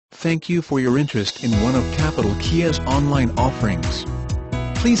Thank you for your interest in one of Capital Kia's online offerings.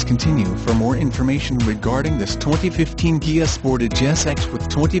 Please continue for more information regarding this 2015 Kia Sportage SX with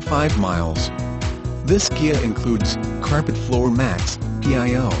 25 miles. This Kia includes carpet floor mats,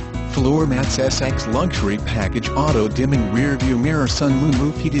 PIO, floor mats SX luxury package auto-dimming rear-view mirror sun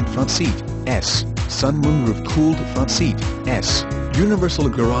moonroof heated front seat, S, sun moonroof cooled front seat, S, universal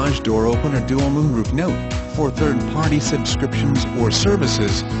garage door opener dual moonroof. Note, for third-party subscriptions or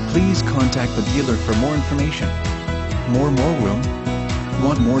services, please contact the dealer for more information. More room?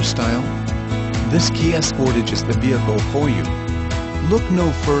 Want more style? This Kia Sportage is the vehicle for you. Look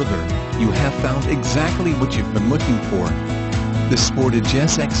no further, you have found exactly what you've been looking for. The Sportage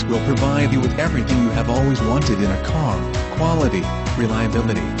SX will provide you with everything you have always wanted in a car: quality,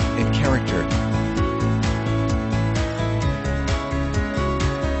 reliability, and character.